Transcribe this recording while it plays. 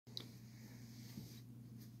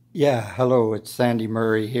Yeah, hello, it's Sandy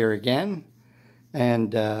Murray here again,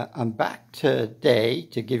 and I'm back today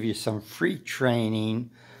to give you some free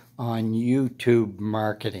training on YouTube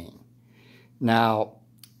marketing. Now,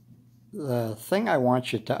 the thing I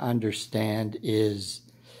want you to understand is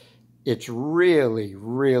it's really,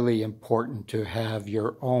 really important to have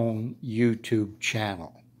your own YouTube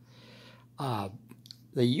channel. Uh,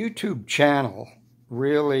 the YouTube channel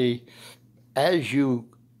really, as you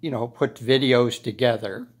put videos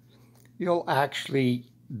together, you'll actually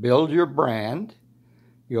build your brand.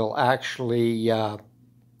 You'll actually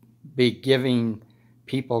be giving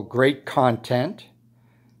people great content.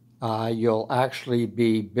 You'll actually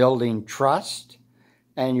be building trust,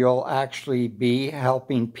 and you'll actually be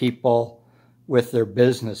helping people with their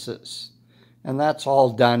businesses. And that's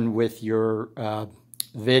all done with your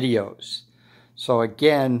videos. So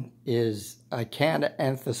again, I can't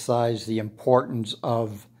emphasize the importance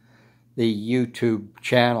of the YouTube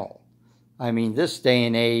channel. I mean, this day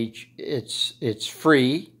and age, it's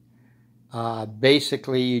free.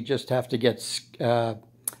 Basically, you just have to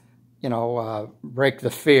break the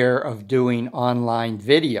fear of doing online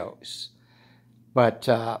videos. But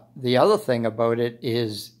the other thing about it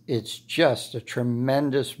is it's just a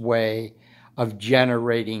tremendous way of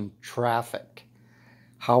generating traffic.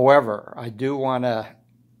 However, I do want to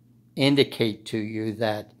indicate to you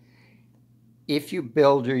that if you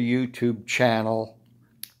build your YouTube channel,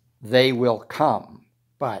 they will come,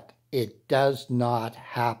 but it does not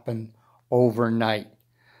happen overnight.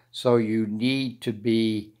 So you need to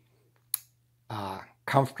be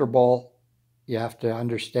comfortable. You have to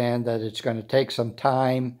understand that it's going to take some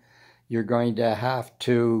time. You're going to have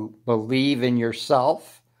to believe in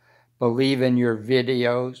yourself, believe in your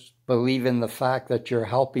videos, believe in the fact that you're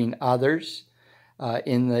helping others.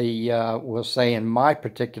 We'll say in my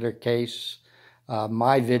particular case,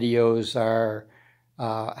 my videos are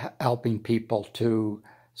helping people to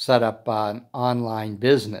set up an online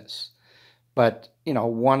business. But,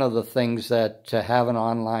 one of the things that to have an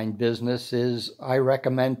online business is I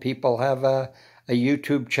recommend people have a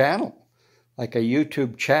YouTube channel. Like a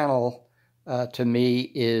YouTube channel to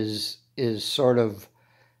me is sort of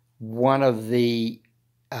one of the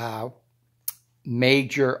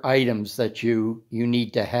major items that you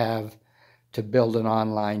need to have to build an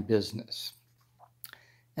online business.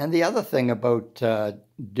 And the other thing about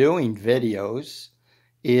doing videos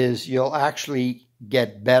is you'll actually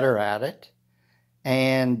get better at it.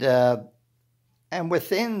 And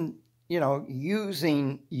within,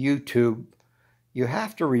 using YouTube, you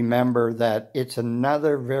have to remember that it's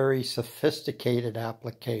another very sophisticated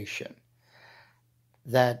application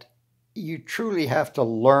that you truly have to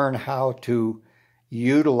learn how to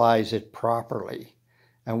utilize it properly.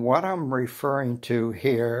 And what I'm referring to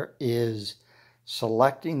here is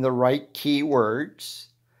selecting the right keywords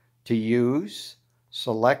to use,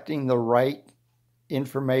 selecting the right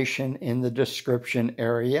information in the description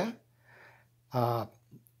area,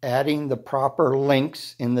 adding the proper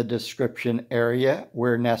links in the description area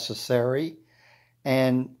where necessary,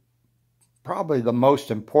 and probably the most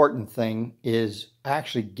important thing is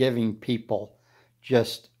actually giving people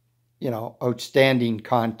just, outstanding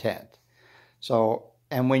content. So,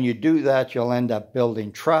 and when you do that, you'll end up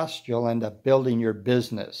building trust, you'll end up building your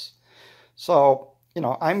business. So,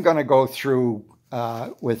 I'm going to go through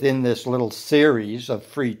within this little series of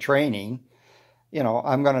free training,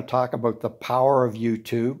 I'm going to talk about the power of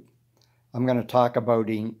YouTube. I'm going to talk about,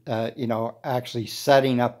 actually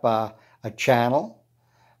setting up a channel.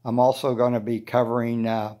 I'm also going to be covering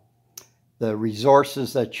the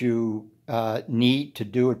resources that you need to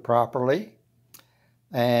do it properly,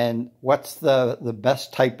 and what's the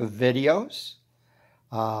best type of videos,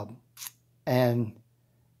 and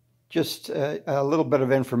just a little bit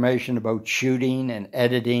of information about shooting and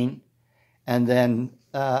editing. And then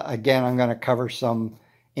again, I'm going to cover some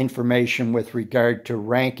information with regard to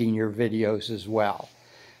ranking your videos as well.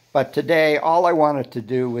 But today, all I wanted to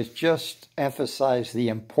do was just emphasize the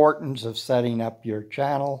importance of setting up your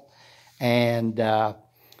channel. And,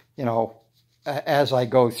 as I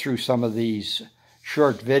go through some of these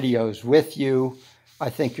short videos with you, I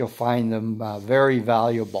think you'll find them very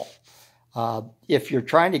valuable. If you're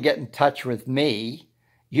trying to get in touch with me,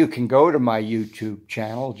 you can go to my YouTube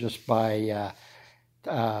channel just by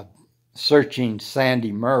searching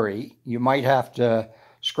Sandy Murray. You might have to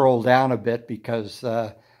scroll down a bit because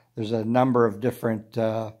there's a number of different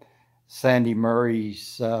Sandy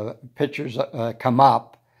Murray's pictures come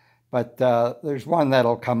up, but there's one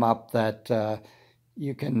that'll come up that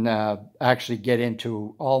you can actually get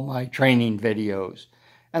into all my training videos,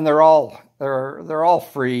 and they're all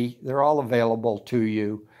free. They're all available to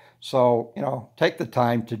you. So, take the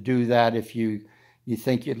time to do that if you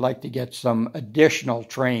think you'd like to get some additional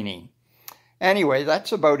training. Anyway,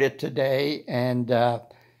 that's about it today. And,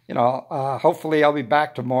 hopefully I'll be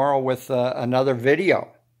back tomorrow with another video.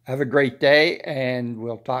 Have a great day, and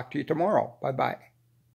we'll talk to you tomorrow. Bye-bye.